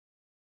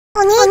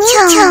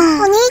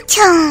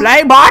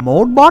Play bot.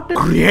 Mode bot.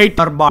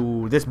 Creator bot.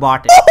 Ooh, this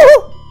bot.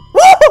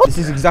 This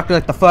is exactly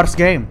like the first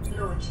game.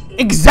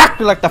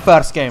 Exactly like the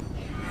first game.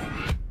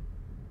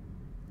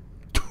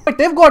 Wait,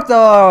 they've got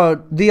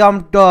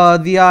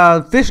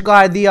the fish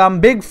guy, the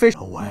big fish.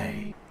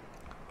 Away.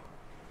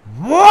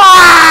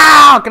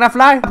 Wow! Can I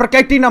fly?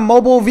 Fabricating a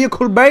mobile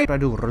vehicle base. Try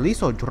to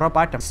release or drop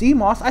item.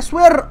 SEAMOTH. I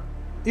swear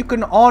you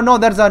can. Oh no,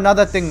 there's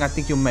another thing I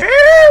think you made.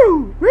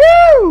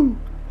 Woo!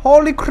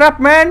 Holy crap,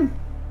 man!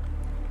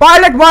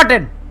 Pilot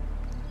button.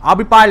 I'll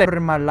be pilot. Never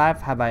in my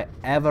life have I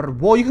ever.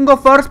 Whoa, you can go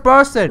first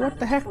person. What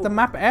the heck? The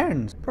map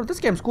ends. Bro, this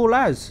game's cool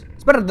as.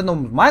 It's better than the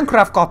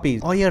Minecraft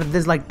copies. Oh yeah,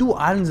 there's like 2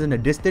 islands in the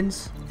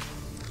distance.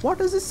 What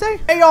does it say?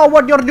 Hey yo,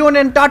 what you're doing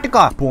in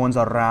Antarctica? Spawns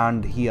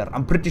around here.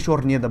 I'm pretty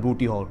sure near the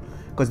booty hole.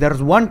 Because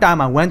there's one time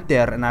I went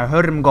there and I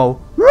heard him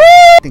go.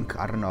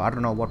 I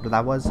don't know what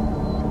that was.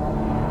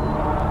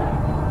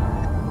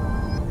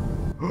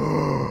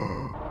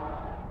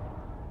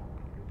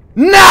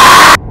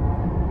 Nah!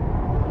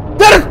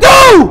 There's 2!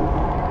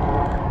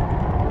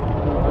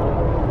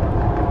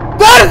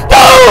 There's 2!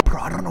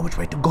 Bro, I don't know which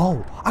way to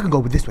go. I can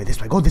go this way,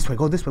 go this way,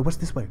 What's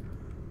this way?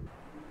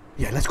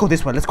 Yeah, let's go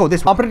this way,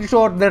 I'm pretty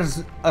sure there's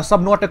a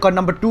Subnautica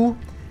number 2.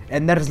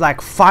 And there's like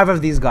 5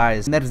 of these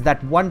guys. And there's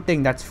that one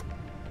thing that's...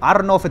 I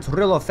don't know if it's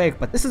real or fake,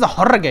 but this is a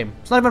horror game.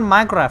 It's not even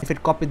Minecraft. If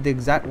it copied the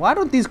exact... Why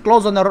don't these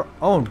close on their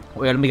own?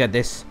 Wait, let me get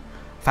this.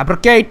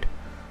 Fabricate.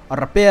 A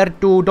repair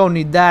tool. Don't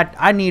need that.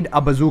 I need a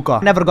bazooka.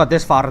 I never got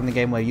this far in the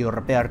game where you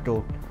repair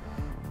tool.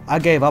 I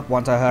gave up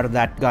once I heard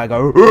that guy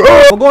go.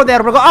 We'll go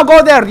there. I'll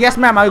go there. Yes,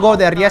 ma'am. I go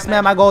there. Yes,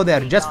 ma'am. I go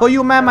there. Just for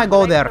you, ma'am. I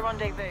go there.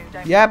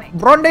 Yep.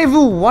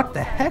 Rendezvous. What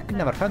the heck?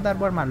 Never heard that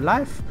word in my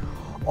life.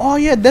 Oh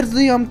yeah, there's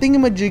the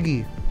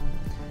thingamajiggy.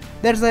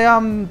 There's a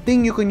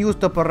thing you can use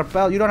to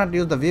propel. You don't have to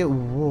use the vehicle.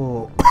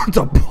 Whoa. It's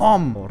a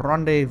bomb.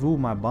 Rendezvous,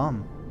 my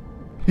bum.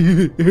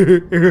 Hear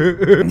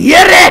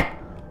it!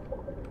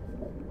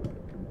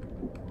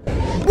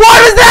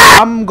 What is that?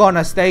 I'm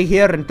gonna stay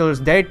here until it's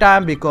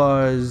daytime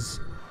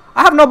because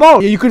I have no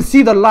boat. Yeah, you can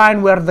see the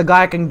line where the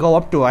guy can go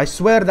up to. I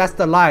swear that's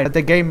the line that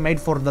the game made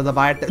for the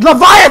Leviathan.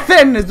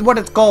 Leviathan is what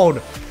it's called.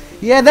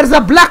 Yeah, there's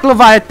a black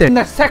Leviathan in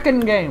the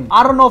second game.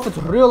 I don't know if it's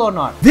real or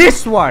not.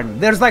 This one,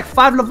 there's like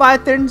 5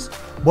 Leviathans.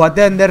 But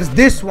then there's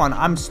this one.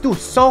 I'm still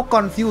so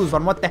confused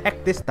on what the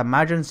heck this.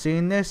 Imagine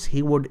seeing this.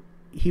 He would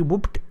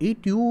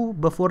eat you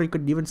before he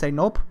could even say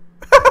nope.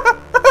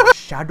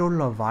 Shadow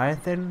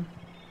Leviathan.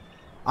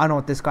 I know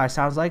what this guy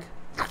sounds like.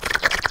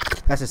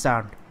 That's the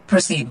sound.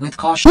 Proceed with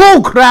caution.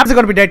 Oh crap! It's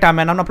gonna be daytime,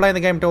 man. I'm not playing the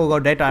game till we go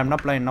daytime.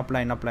 Not playing. Don't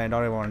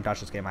even want to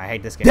touch this game. I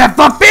hate this game. Death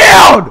of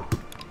Field!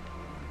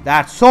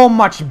 That's so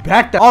much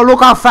better. Oh, look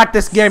how fat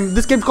this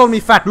game's calling me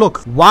fat.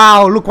 Look.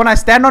 Wow, look, when I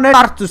stand on it, it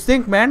starts to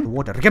sink, man.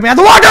 Water. Get me out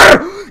of the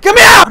water! Get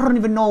me out! I don't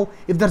even know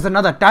if there's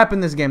another type in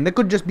this game. There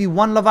could just be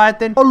one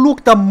Leviathan. Oh,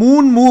 look, the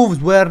moon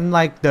moves where,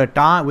 like, the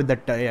time with the...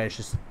 yeah, it's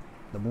just...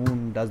 The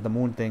moon does the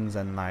moon things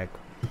and, like...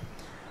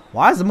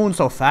 Why is the moon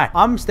so fat?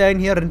 I'm staying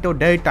here until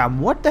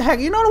daytime. What the heck?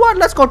 You know what?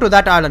 Let's go to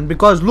that island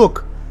because,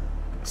 look.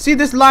 See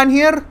this line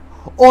here?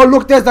 Oh,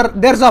 look,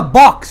 there's a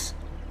box.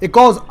 It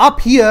goes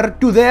up here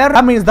to there.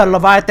 That means the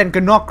Leviathan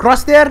cannot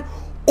cross there.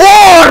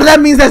 Or that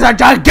means there's a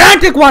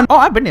gigantic one. Oh,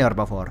 I've been here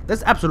before.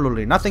 There's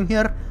absolutely nothing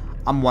here.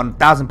 I'm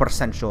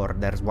 1000% sure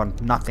there's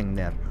nothing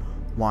there.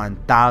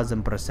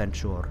 1000%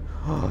 sure.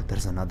 Oh,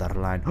 there's another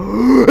line.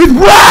 It's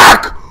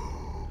black!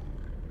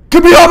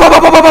 Give me up!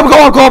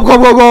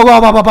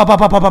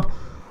 Go!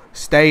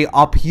 Stay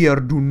up here.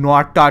 Do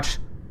not touch.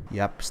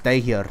 Yep, stay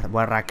here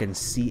where I can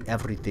see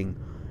everything.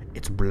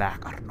 It's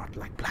black. I do not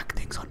like black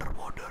things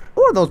underwater.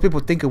 Who are those people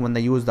thinking when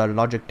they use the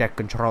Logitech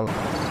controller?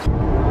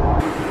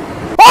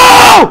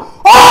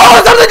 Oh!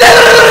 Oh! Something!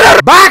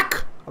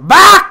 Back!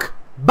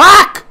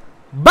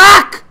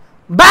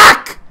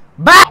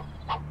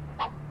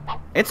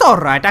 It's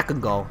alright. I can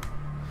go.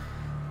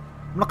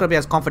 I'm not gonna be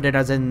as confident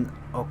as in...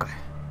 Okay.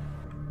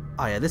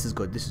 Oh yeah, this is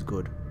good.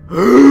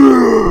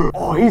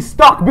 Oh, he's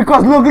stuck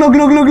because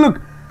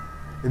look.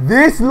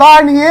 This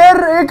line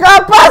here, I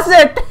can't pass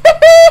it.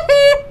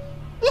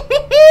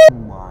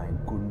 My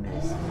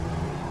goodness.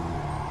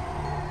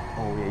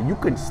 Oh yeah, you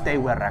can stay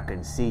where I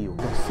can see you.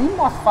 Is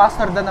SEAMOTH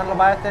faster than a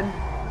Leviathan?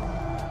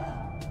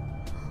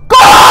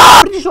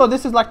 Go! Pretty sure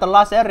this is like the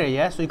last area,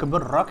 yeah? So you can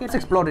build rockets.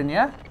 It's exploding,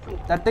 yeah?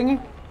 That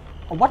thingy?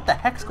 Oh, what the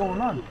heck's going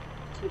on?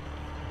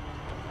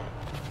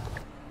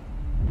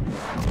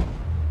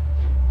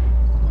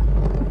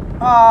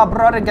 Oh,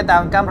 bro, I didn't get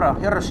that on camera.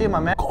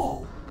 Hiroshima, man.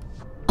 Go!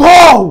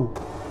 Go!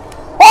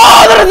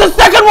 Oh, there is a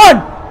second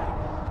one!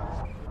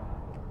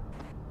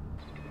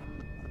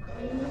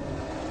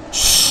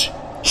 Shh!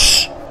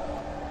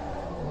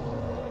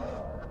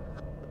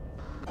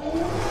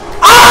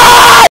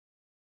 Ah!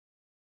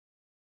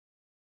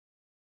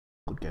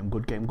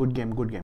 Good game.